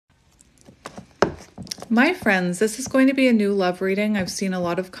My friends, this is going to be a new love reading. I've seen a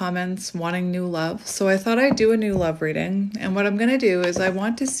lot of comments wanting new love, so I thought I'd do a new love reading. And what I'm going to do is I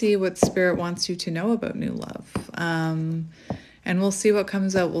want to see what Spirit wants you to know about new love. And we'll see what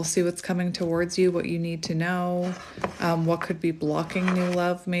comes out. We'll see what's coming towards you, what you need to know, what could be blocking new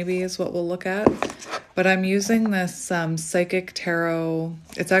love, maybe is what we'll look at. But I'm using this Psychic Tarot.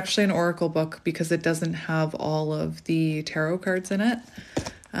 It's actually an oracle book because it doesn't have all of the tarot cards in it.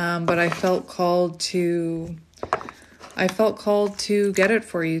 But I felt called to get it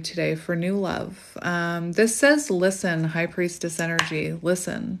for you today for new love. This says, listen, High Priestess energy,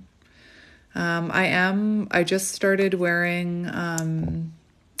 listen. I just started wearing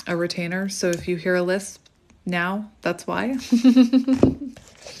a retainer, so if you hear a lisp now, that's why.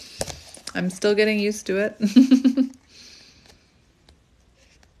 I'm still getting used to it.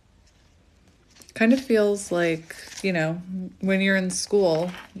 Kind of feels like, you know, when you're in school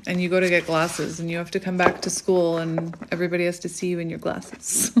and you go to get glasses and you have to come back to school and everybody has to see you in your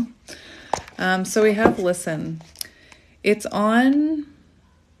glasses. So we have listen. It's on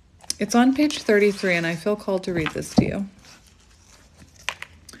page 33 and I feel called to read this to you.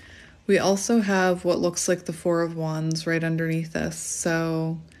 We also have what looks like the Four of Wands right underneath this.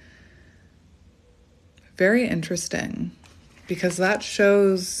 So very interesting. Because that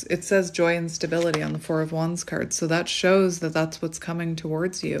shows, it says joy and stability on the Four of Wands card. So that shows that that's what's coming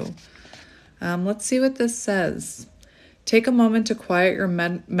towards you. Let's see what this says. Take a moment to quiet your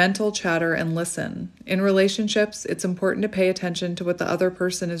mental chatter and listen. In relationships, it's important to pay attention to what the other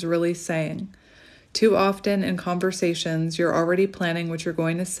person is really saying. Too often in conversations, you're already planning what you're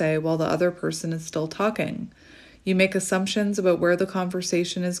going to say while the other person is still talking. You make assumptions about where the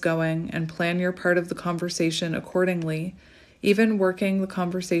conversation is going and plan your part of the conversation accordingly, even working the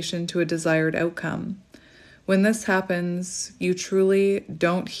conversation to a desired outcome. When this happens, you truly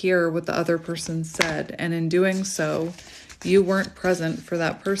don't hear what the other person said, and in doing so, you weren't present for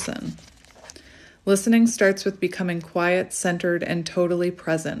that person. Listening starts with becoming quiet, centered, and totally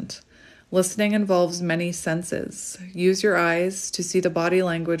present. Listening involves many senses. Use your eyes to see the body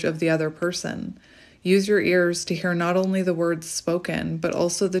language of the other person. Use your ears to hear not only the words spoken, but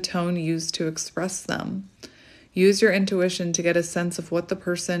also the tone used to express them. Use your intuition to get a sense of what the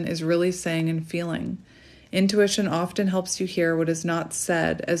person is really saying and feeling. Intuition often helps you hear what is not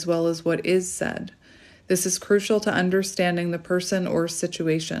said as well as what is said. This is crucial to understanding the person or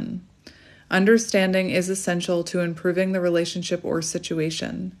situation. Understanding is essential to improving the relationship or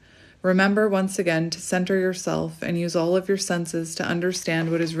situation. Remember once again to center yourself and use all of your senses to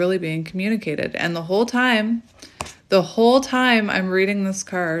understand what is really being communicated. And the whole time I'm reading this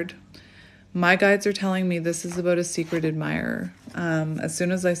card, my guides are telling me this is about a secret admirer. As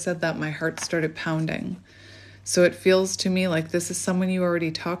soon as I said that, my heart started pounding. So it feels to me like this is someone you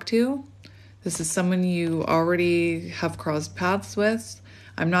already talked to. This is someone you already have crossed paths with.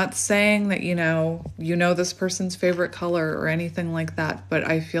 I'm not saying that, you know this person's favorite color or anything like that, but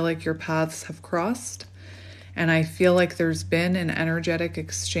I feel like your paths have crossed. And I feel like there's been an energetic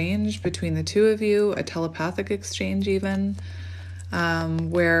exchange between the two of you, a telepathic exchange even.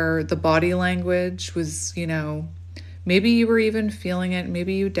 Where the body language was, maybe you were even feeling it,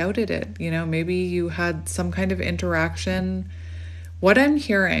 maybe you doubted it, maybe you had some kind of interaction. What I'm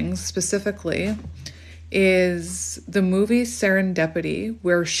hearing specifically is the movie Serendipity,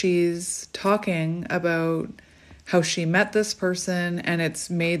 where she's talking about how she met this person and it's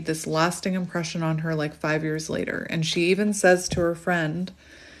made this lasting impression on her like 5 years later. And she even says to her friend,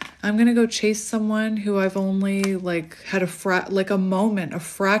 I'm going to go chase someone who I've only had a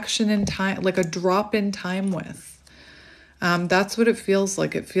fraction in time, like a drop in time with. That's what it feels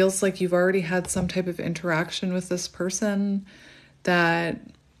like. It feels like you've already had some type of interaction with this person, that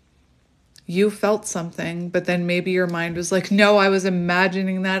you felt something, but then maybe your mind was like, no, I was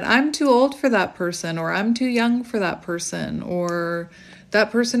imagining that. I'm too old for that person, or I'm too young for that person, or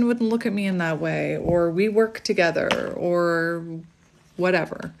that person wouldn't look at me in that way, or we work together, or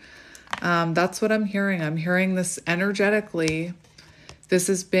whatever. That's what I'm hearing. I'm hearing this energetically.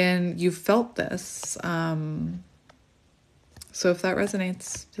 You've felt this. So if that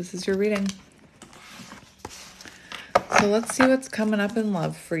resonates, this is your reading. So let's see what's coming up in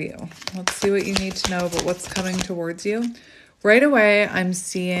love for you. Let's see what you need to know about what's coming towards you. Right away, I'm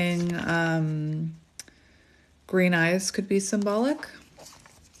seeing green eyes could be symbolic.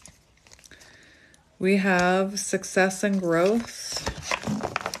 We have success and growth,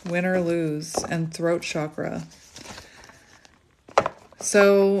 win or lose, and throat chakra.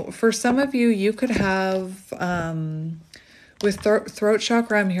 So for some of you, you could have, with throat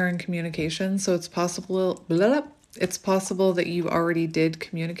chakra, I'm hearing communication. So it's possible that you already did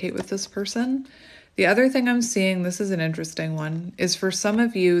communicate with this person. The other thing I'm seeing, this is an interesting one, is for some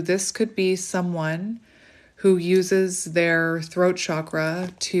of you, this could be someone who uses their throat chakra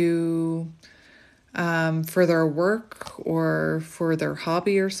to for their work or for their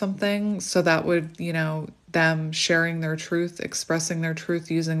hobby or something. So that would, them sharing their truth, expressing their truth,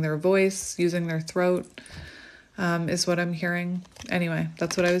 using their voice, using their throat, is what I'm hearing. Anyway,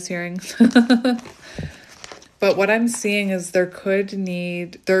 that's what I was hearing. But what I'm seeing is you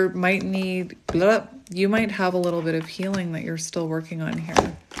might have a little bit of healing that you're still working on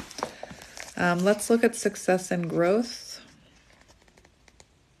here. Let's look at success and growth.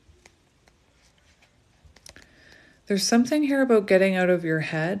 There's something here about getting out of your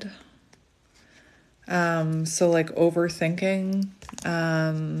head. So like overthinking.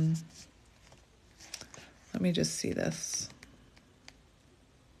 Let me just see this.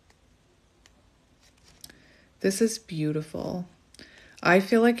 This is beautiful. I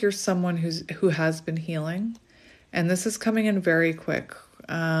feel like you're someone who has been healing, and this is coming in very quick.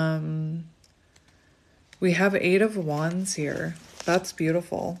 We have 8 of Wands here. That's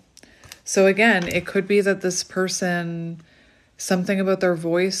beautiful. So again, it could be that this person, something about their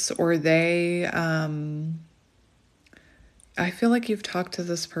voice, or they, I feel like you've talked to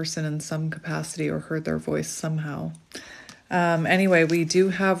this person in some capacity or heard their voice somehow. Anyway, we do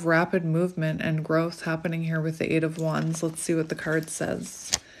have rapid movement and growth happening here with the 8 of Wands. Let's see what the card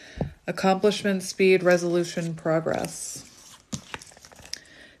says. Accomplishment, speed, resolution, progress.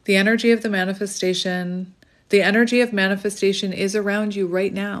 The energy of manifestation is around you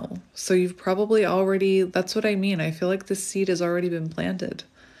right now. So you've probably already, that's what I mean. I feel like this seed has already been planted.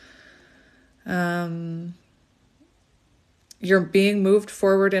 You're being moved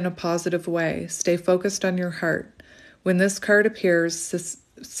forward in a positive way. Stay focused on your heart. When this card appears,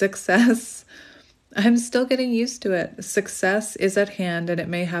 success, I'm still getting used to it. Success is at hand and it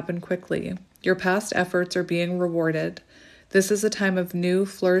may happen quickly. Your past efforts are being rewarded. This is a time of new,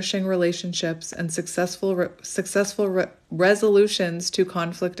 flourishing relationships and successful resolutions to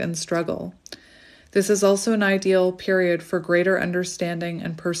conflict and struggle. This is also an ideal period for greater understanding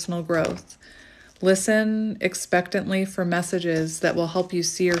and personal growth. Listen expectantly for messages that will help you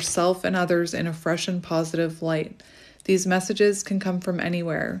see yourself and others in a fresh and positive light. These messages can come from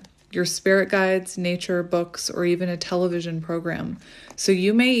anywhere. Your spirit guides, nature, books, or even a television program. So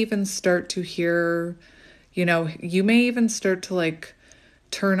you may even start to hear, you may even start to like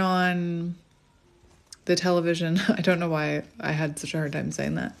turn on the television. I don't know why I had such a hard time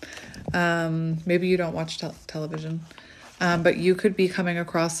saying that. Maybe you don't watch television. But you could be coming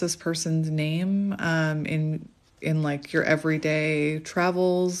across this person's name in like your everyday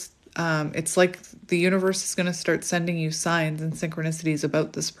travels. It's like the universe is going to start sending you signs and synchronicities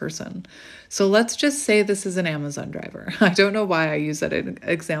about this person. So let's just say this is an Amazon driver. I don't know why I use that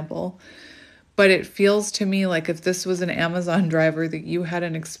example, but it feels to me like if this was an Amazon driver that you had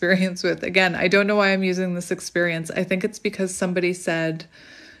an experience with. Again, I don't know why I'm using this experience. I think it's because somebody said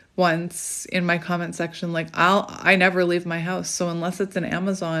once in my comment section, like, I never leave my house. So unless it's an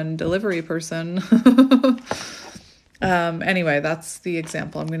Amazon delivery person, anyway, that's the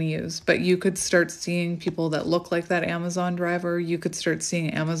example I'm going to use. But you could start seeing people that look like that Amazon driver. You could start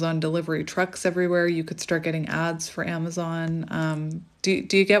seeing Amazon delivery trucks everywhere. You could start getting ads for Amazon. Do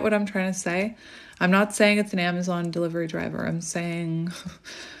you get what I'm trying to say? I'm not saying it's an Amazon delivery driver. I'm saying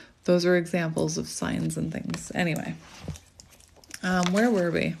those are examples of signs and things. Anyway, where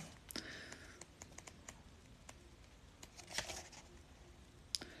were we?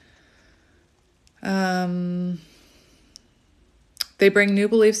 They bring new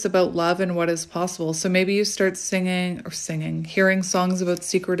beliefs about love and what is possible. So maybe you start hearing songs about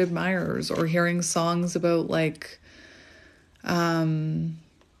secret admirers, or hearing songs about like, like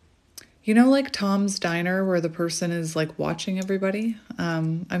Tom's Diner, where the person is like watching everybody.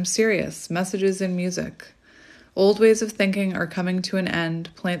 I'm serious. Messages in music. Old ways of thinking are coming to an end.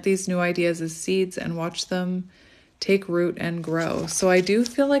 Plant these new ideas as seeds and watch them take root and grow. So I do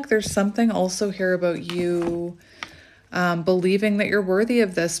feel like there's something also here about you believing that you're worthy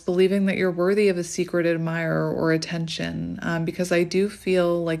of this, believing that you're worthy of a secret admirer or attention, because I do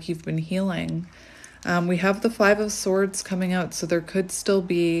feel like you've been healing. We have the 5 of Swords coming out, so there could still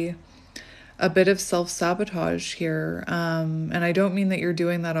be a bit of self-sabotage here. And I don't mean that you're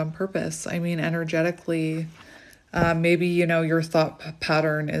doing that on purpose. I mean energetically. Maybe, your thought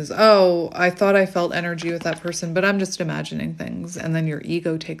pattern is, oh, I thought I felt energy with that person, but I'm just imagining things. And then your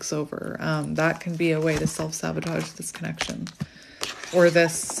ego takes over. That can be a way to self-sabotage this connection, or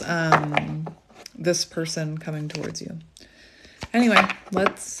this person coming towards you. Anyway,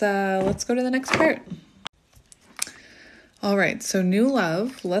 let's go to the next part. All right, so new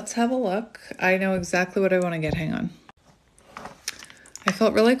love. Let's have a look. I know exactly what I want to get. Hang on. I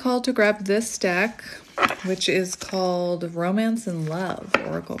felt really called to grab this deck, which is called Romance and Love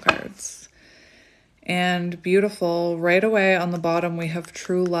Oracle cards. And beautiful, right away on the bottom, we have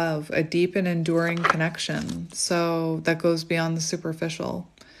true love, a deep and enduring connection. So that goes beyond the superficial.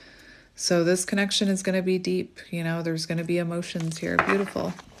 So this connection is going to be deep. You know, there's going to be emotions here.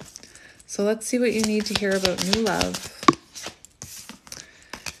 Beautiful. So let's see what you need to hear about new love.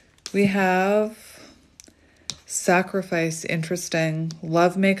 We have sacrifice. Interesting.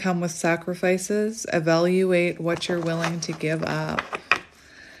 Love may come with sacrifices. Evaluate what you're willing to give up.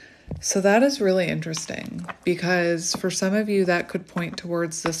 So that is really interesting, because for some of you that could point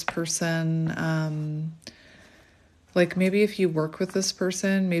towards this person, like maybe if you work with this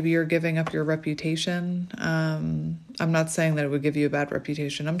person, maybe you're giving up your reputation. I'm not saying that it would give you a bad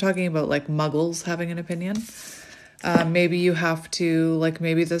reputation. I'm talking about like muggles having an opinion. Maybe you have to, like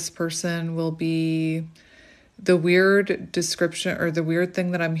maybe this person will be... The weird description or the weird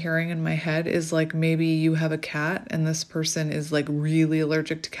thing that I'm hearing in my head is like maybe you have a cat and this person is like really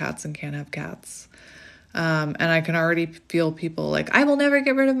allergic to cats and can't have cats. And I can already feel people like, I will never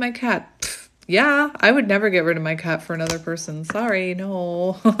get rid of my cat. Pfft, yeah, I would never get rid of my cat for another person. Sorry,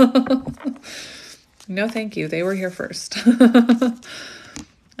 no. No, thank you. They were here first.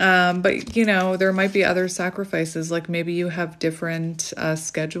 But, you know, there might be other sacrifices, like maybe you have different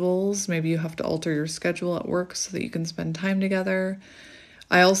schedules. Maybe you have to alter your schedule at work so that you can spend time together.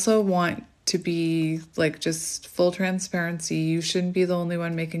 I also want to be like just full transparency. You shouldn't be the only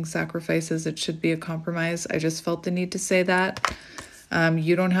one making sacrifices. It should be a compromise. I just felt the need to say that.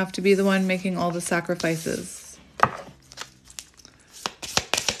 You don't have to be the one making all the sacrifices.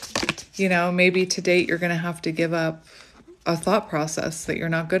 You know, maybe to date you're going to have to give up a thought process that you're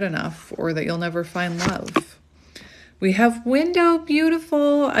not good enough or that you'll never find love. We have window,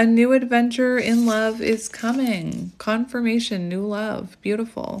 beautiful. A new adventure in love is coming. Confirmation, new love,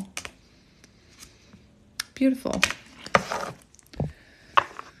 beautiful. Beautiful.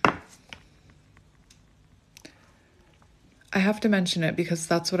 I have to mention it because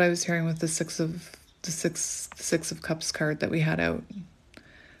that's what I was hearing with the six of Cups card that we had out.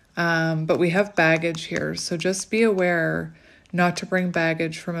 But we have baggage here, so just be aware not to bring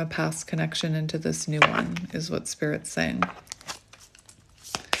baggage from a past connection into this new one, is what Spirit's saying.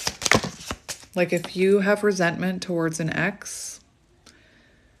 Like if you have resentment towards an ex,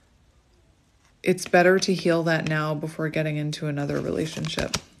 it's better to heal that now before getting into another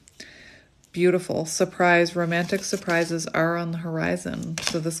relationship. Beautiful. Surprise. Romantic surprises are on the horizon.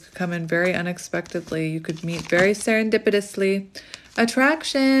 So this could come in very unexpectedly. You could meet very serendipitously.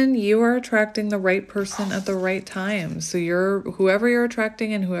 Attraction. You are attracting the right person at the right time. So whoever you're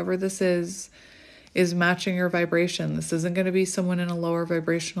attracting and whoever this is matching your vibration. This isn't going to be someone in a lower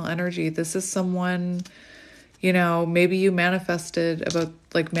vibrational energy. This is someone, you know, maybe you manifested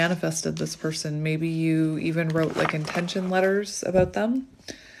this person. Maybe you even wrote like intention letters about them.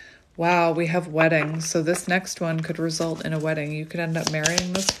 Wow, we have wedding. So this next one could result in a wedding. You could end up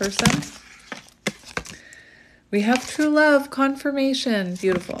marrying this person. We have true love, confirmation.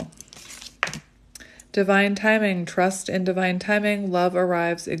 Beautiful. Divine timing. Trust in divine timing. Love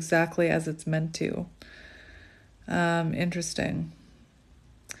arrives exactly as it's meant to. Interesting.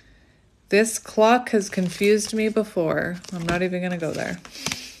 This clock has confused me before. I'm not even going to go there.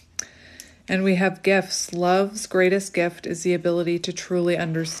 And we have gifts. Love's greatest gift is the ability to truly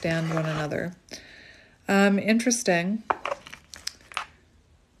understand one another. Interesting.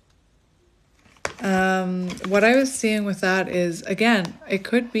 What I was seeing with that is, again, it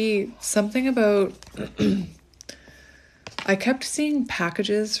could be something about... I kept seeing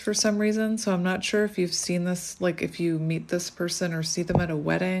packages for some reason, so I'm not sure if you've seen this, like if you meet this person or see them at a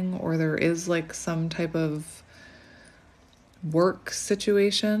wedding, or there is like some type of work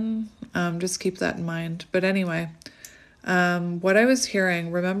situation. Just keep that in mind. But anyway, what I was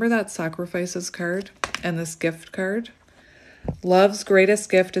hearing, remember that sacrifices card and this gift card? Love's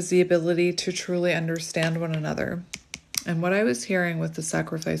greatest gift is the ability to truly understand one another. And what I was hearing with the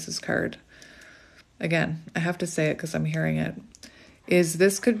sacrifices card, again, I have to say it because I'm hearing it, is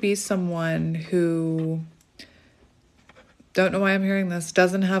this could be someone who, don't know why I'm hearing this,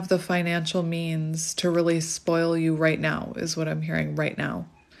 doesn't have the financial means to really spoil you right now, is what I'm hearing right now.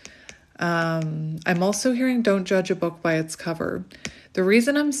 I'm also hearing don't judge a book by its cover. The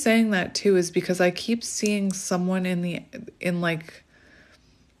reason I'm saying that too is because I keep seeing someone a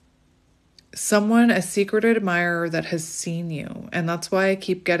secret admirer that has seen you. And that's why I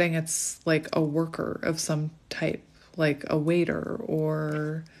keep getting it's like a worker of some type, like a waiter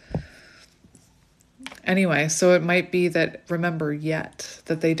or Anyway, so it might be that, remember, yet,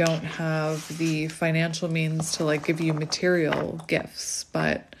 that they don't have the financial means to like give you material gifts,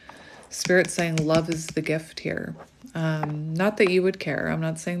 but Spirit's saying love is the gift here. Not that you would care. I'm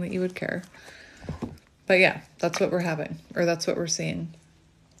not saying that you would care. But yeah, that's what we're having, or that's what we're seeing.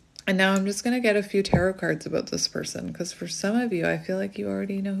 And now I'm just going to get a few tarot cards about this person, because for some of you, I feel like you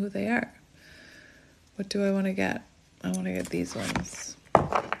already know who they are. What do I want to get? I want to get these ones.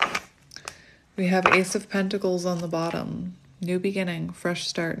 We have Ace of Pentacles on the bottom. New beginning, fresh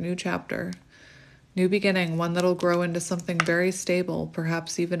start, new chapter. New beginning, one that'll grow into something very stable,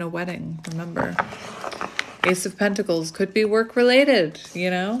 perhaps even a wedding, remember. Ace of Pentacles could be work-related, you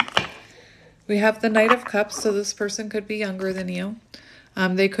know? We have the Knight of Cups, so this person could be younger than you.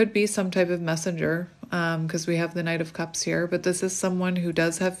 They could be some type of messenger, because we have the Knight of Cups here, but this is someone who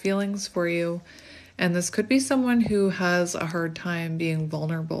does have feelings for you. And this could be someone who has a hard time being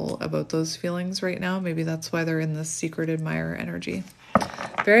vulnerable about those feelings right now. Maybe that's why they're in this secret admirer energy.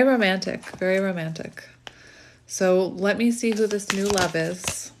 Very romantic, very romantic. So let me see who this new love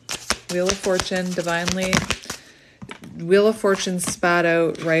is. Wheel of Fortune, divinely. Wheel of Fortune spat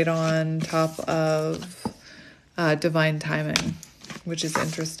out right on top of divine timing, which is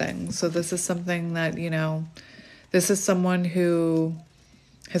interesting. So this is something that, you know, this is someone who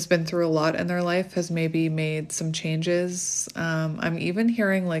has been through a lot in their life, has maybe made some changes. I'm even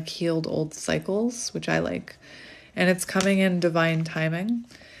hearing like healed old cycles, which I like. And it's coming in divine timing.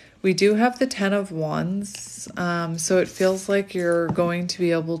 We do have the 10 of Wands. So it feels like you're going to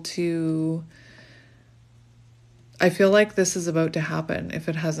be able to... I feel like this is about to happen if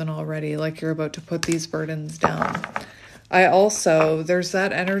it hasn't already. Like you're about to put these burdens down. There's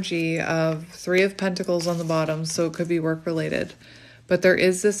that energy of 3 of Pentacles on the bottom. So it could be work related. But there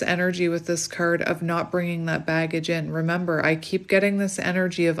is this energy with this card of not bringing that baggage in. Remember, I keep getting this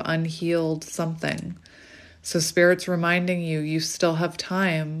energy of unhealed something. So Spirit's reminding you, you still have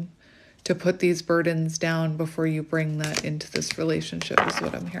time to put these burdens down before you bring that into this relationship, is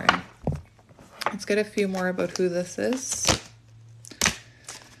what I'm hearing. Let's get a few more about who this is.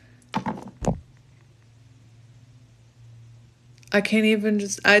 I can't even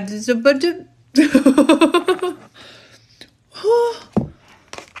just...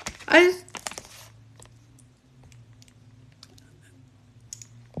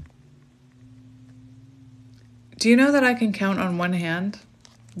 Do you know that I can count on one hand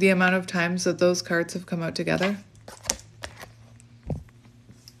the amount of times that those cards have come out together?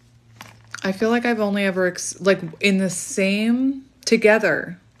 I feel like I've only ever, in the same,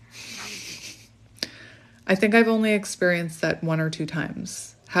 together, I think I've only experienced that 1 or 2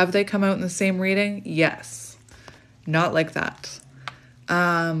 times. Have they come out in the same reading? Yes. Not like that.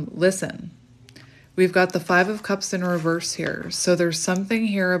 Listen. We've got the 5 of Cups in reverse here. So there's something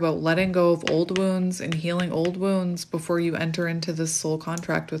here about letting go of old wounds and healing old wounds before you enter into this soul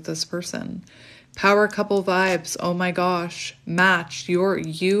contract with this person. Power couple vibes. Oh my gosh. Match.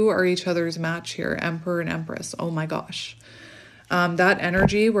 You are each other's match here. Emperor and Empress. Oh my gosh. That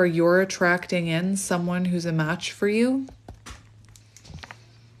energy where you're attracting in someone who's a match for you.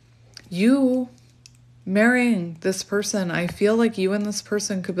 You marrying this person. I feel like you and this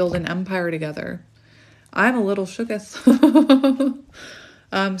person could build an empire together. I'm a little shooketh.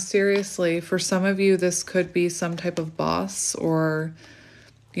 Seriously, for some of you, this could be some type of boss, or,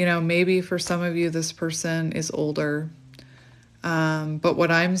 you know, maybe for some of you, this person is older. But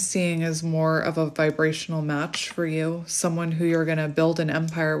what I'm seeing is more of a vibrational match for you. Someone who you're going to build an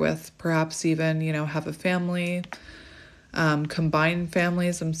empire with, perhaps even, you know, have a family, combine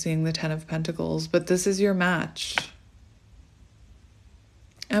families. I'm seeing the 10 of Pentacles, but this is your match.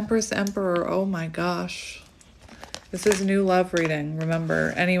 Empress, Emperor, oh my gosh. This is new love reading,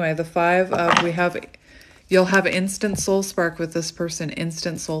 remember. Anyway, the 5 of, you'll have instant soul spark with this person,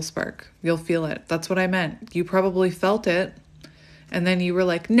 instant soul spark. You'll feel it. That's what I meant. You probably felt it, and then you were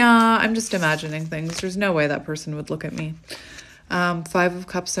like, nah, I'm just imagining things. There's no way that person would look at me. 5 of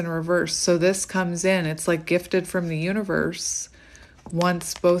Cups in reverse. So this comes in, it's like gifted from the universe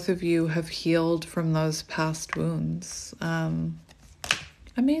once both of you have healed from those past wounds.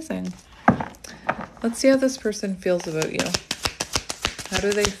 Amazing. Let's see how this person feels about you. How do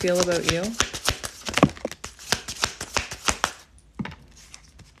they feel about you?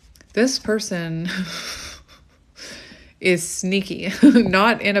 This person is sneaky,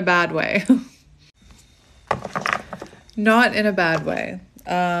 not in a bad way. Not in a bad way.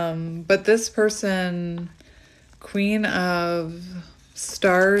 But this person, Queen of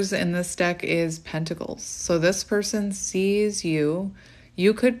Stars in this deck is Pentacles. So this person sees you.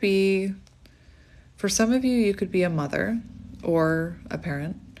 You could be, for some of you, you could be a mother or a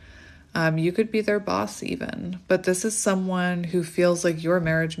parent. You could be their boss even, but this is someone who feels like you're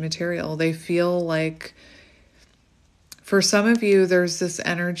marriage material. They feel like, for some of you, there's this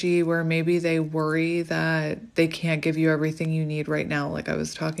energy where maybe they worry that they can't give you everything you need right now, like I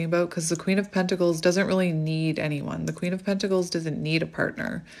was talking about, because the Queen of Pentacles doesn't really need anyone. The Queen of Pentacles doesn't need a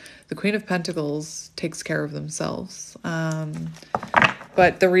partner. The Queen of Pentacles takes care of themselves.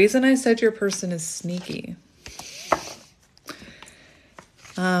 But the reason I said your person is sneaky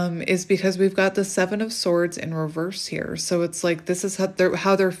is because we've got the Seven of Swords in reverse here. So it's like, this is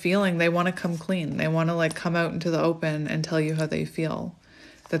how they're feeling. They want to come clean. They want to like come out into the open and tell you how they feel.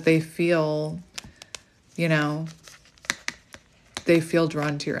 That they feel, you know, they feel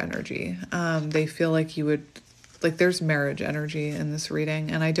drawn to your energy. They feel like you would, like there's marriage energy in this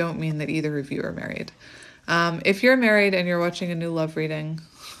reading. And I don't mean that either of you are married. If you're married and you're watching a new love reading,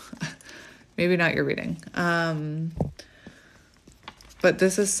 maybe not your reading. But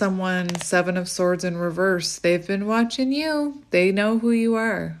this is someone, Seven of Swords in reverse. They've been watching you. They know who you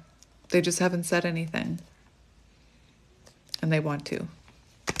are. They just haven't said anything. And they want to.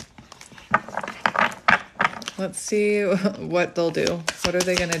 Let's see what they'll do. What are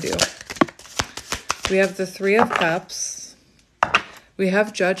they going to do? We have the Three of Cups. We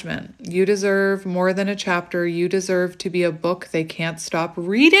have Judgment. You deserve more than a chapter. You deserve to be a book they can't stop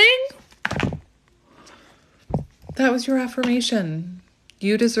reading. That was your affirmation.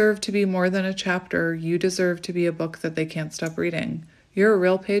 You deserve to be more than a chapter. You deserve to be a book that they can't stop reading. You're a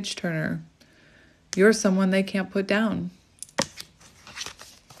real page turner. You're someone they can't put down.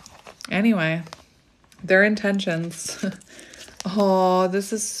 Anyway, their intentions. Oh,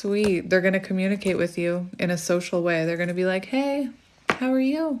 this is sweet. They're going to communicate with you in a social way. They're going to be like, hey, how are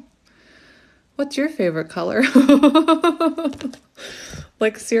you? What's your favorite color?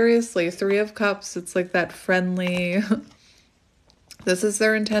 Like, seriously, Three of Cups. It's like that friendly... This is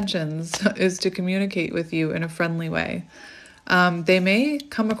their intentions, is to communicate with you in a friendly way. They may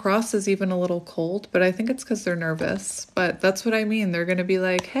come across as even a little cold, but I think it's because they're nervous. But that's what I mean. They're going to be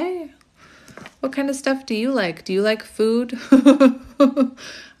like, hey, what kind of stuff do you like? Do you like food?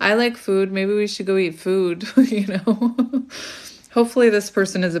 I like food. Maybe we should go eat food, you know? Hopefully this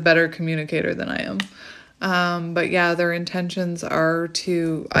person is a better communicator than I am. But yeah, their intentions are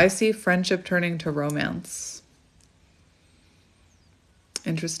to, I see friendship turning to romance.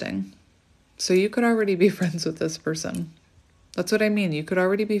 Interesting. So you could already be friends with this person. That's what I mean. You could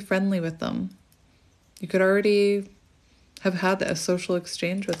already be friendly with them. You could already have had a social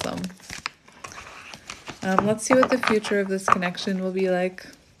exchange with them. Let's see what the future of this connection will be like.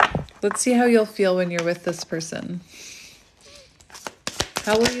 Let's see how you'll feel when you're with this person.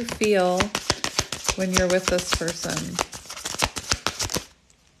 How will you feel when you're with this person?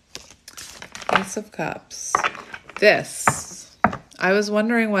 Ace of Cups. I was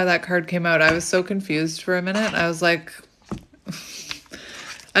wondering why that card came out. I was so confused for a minute. I was like,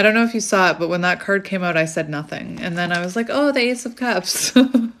 I don't know if you saw it, but when that card came out, I said nothing. And then I was like, oh, the Ace of Cups.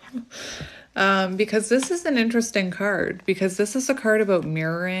 Because this is an interesting card. Because this is a card about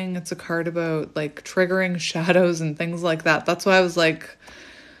mirroring. It's a card about like triggering shadows and things like that. That's why I was like,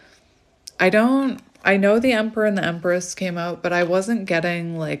 I know the Emperor and the Empress came out, but I wasn't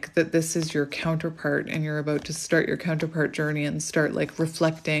getting like that this is your counterpart and you're about to start your counterpart journey and start like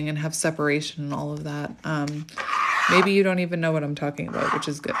reflecting and have separation and all of that. Maybe you don't even know what I'm talking about, which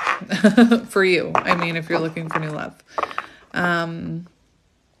is good for you. I mean, if you're looking for new love.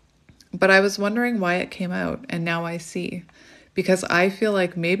 But I was wondering why it came out, and now I see. Because I feel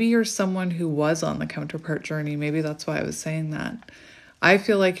like maybe you're someone who was on the counterpart journey. Maybe that's why I was saying that. I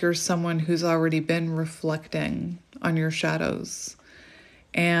feel like you're someone who's already been reflecting on your shadows.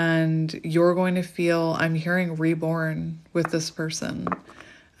 And you're going to feel, I'm hearing reborn with this person.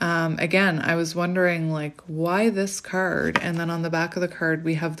 Again, I was wondering like, why this card? And then on the back of the card,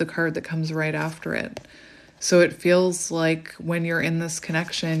 we have the card that comes right after it. So it feels like when you're in this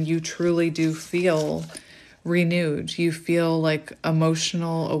connection, you truly do feel renewed. You feel like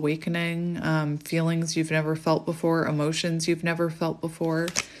emotional awakening, feelings you've never felt before, emotions you've never felt before.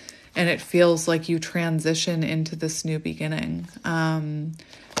 And it feels like you transition into this new beginning.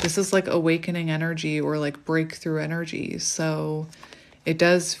 This is like awakening energy or like breakthrough energy. So it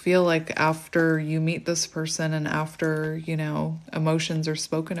does feel like after you meet this person and after, you know, emotions are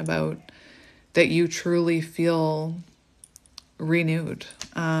spoken about, that you truly feel renewed.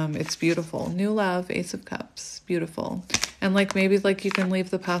 It's beautiful. New love, Ace of Cups, beautiful. And like maybe like you can leave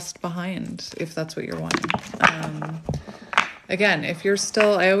the past behind if that's what you're wanting. Again, if you're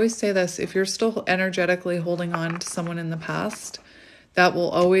still, I always say this, if you're still energetically holding on to someone in the past, that will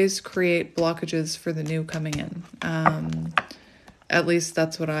always create blockages for the new coming in. At least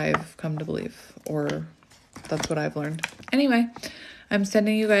that's what I've come to believe, or that's what I've learned. Anyway, I'm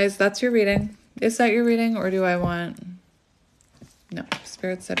sending you guys, that's your reading. Is that your reading, or do I want... No,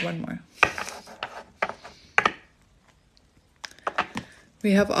 Spirit said one more.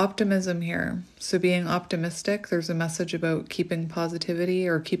 We have optimism here. So being optimistic, there's a message about keeping positivity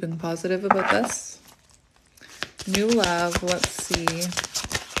or keeping positive about this. New love, let's see.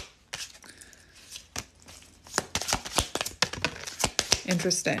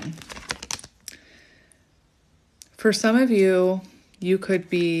 Interesting. For some of you, you could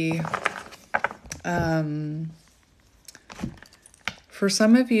be... For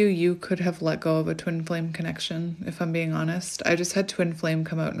some of you, you could have let go of a twin flame connection, if I'm being honest. I just had twin flame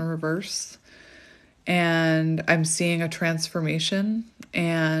come out in reverse. And I'm seeing a transformation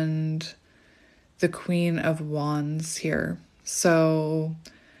and the Queen of Wands here. So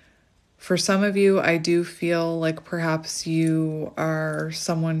for some of you, I do feel like perhaps you are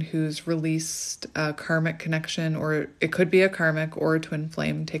someone who's released a karmic connection, or it could be a karmic or a twin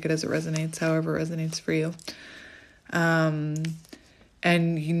flame. Take it as it resonates, however it resonates for you.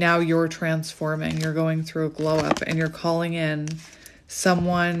 And now you're transforming, you're going through a glow up, and you're calling in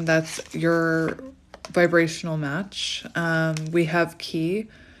someone that's your vibrational match. We have key,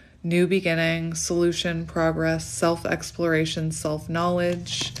 new beginning, solution, progress, self-exploration,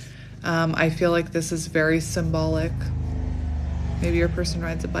 self-knowledge. I feel like this is very symbolic. Maybe your person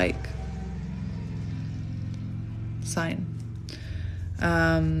rides a bike. Sign.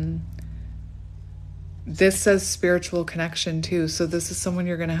 This says spiritual connection too. So this is someone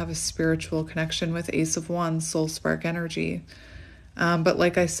you're going to have a spiritual connection with. Ace of Wands, soul spark energy. But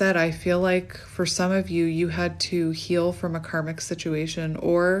like I said, I feel like for some of you, you had to heal from a karmic situation,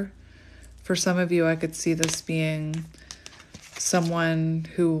 or for some of you, I could see this being someone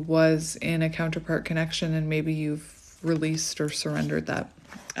who was in a counterpart connection and maybe you've released or surrendered that.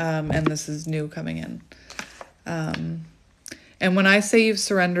 And this is new coming in. And when I say you've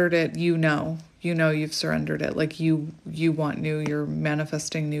surrendered it, you know you've surrendered it. Like you want new, you're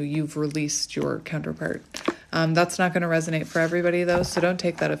manifesting new, you've released your counterpart. That's not going to resonate for everybody though, so don't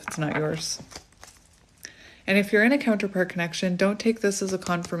take that if it's not yours. And if you're in a counterpart connection, don't take this as a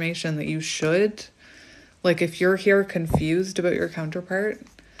confirmation that you should. Like if you're here confused about your counterpart,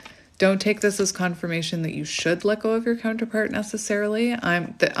 don't take this as confirmation that you should let go of your counterpart necessarily.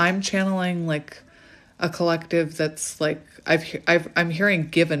 I'm channeling like a collective that's like, I'm hearing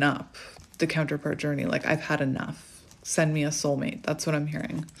given up the counterpart journey. Like I've had enough. Send me a soulmate. That's what I'm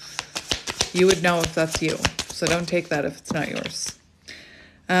hearing. You would know if that's you. So don't take that if it's not yours.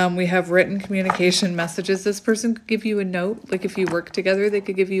 We have written communication messages. This person could give you a note. Like if you work together, they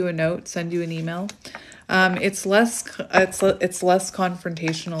could give you a note, send you an email. It's less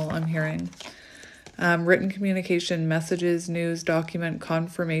confrontational, I'm hearing. Written communication, messages, news, document,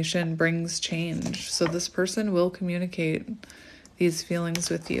 confirmation brings change. So this person will communicate these feelings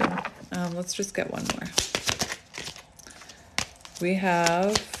with you. Let's just get one more. We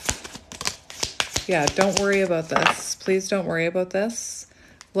have, yeah, don't worry about this. Please don't worry about this.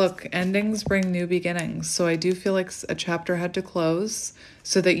 Look, endings bring new beginnings. So I do feel like a chapter had to close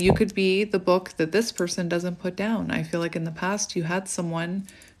so that you could be the book that this person doesn't put down. I feel like in the past you had someone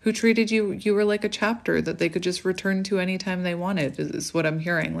who treated you were like a chapter that they could just return to anytime they wanted, is what I'm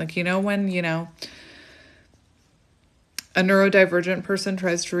hearing. Like, when, a neurodivergent person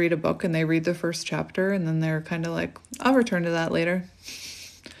tries to read a book and they read the first chapter and then they're kind of like, I'll return to that later.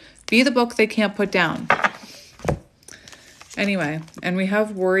 Be the book they can't put down. Anyway, and we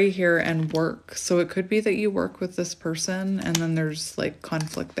have worry here and work. So it could be that you work with this person and then there's like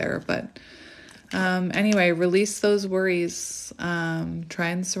conflict there. But anyway, release those worries. Try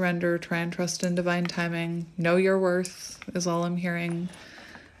and surrender. Try and trust in divine timing. Know your worth is all I'm hearing.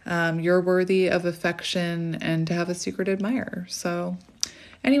 You're worthy of affection and to have a secret admirer. So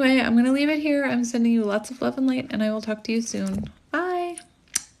anyway, I'm going to leave it here. I'm sending you lots of love and light, and I will talk to you soon.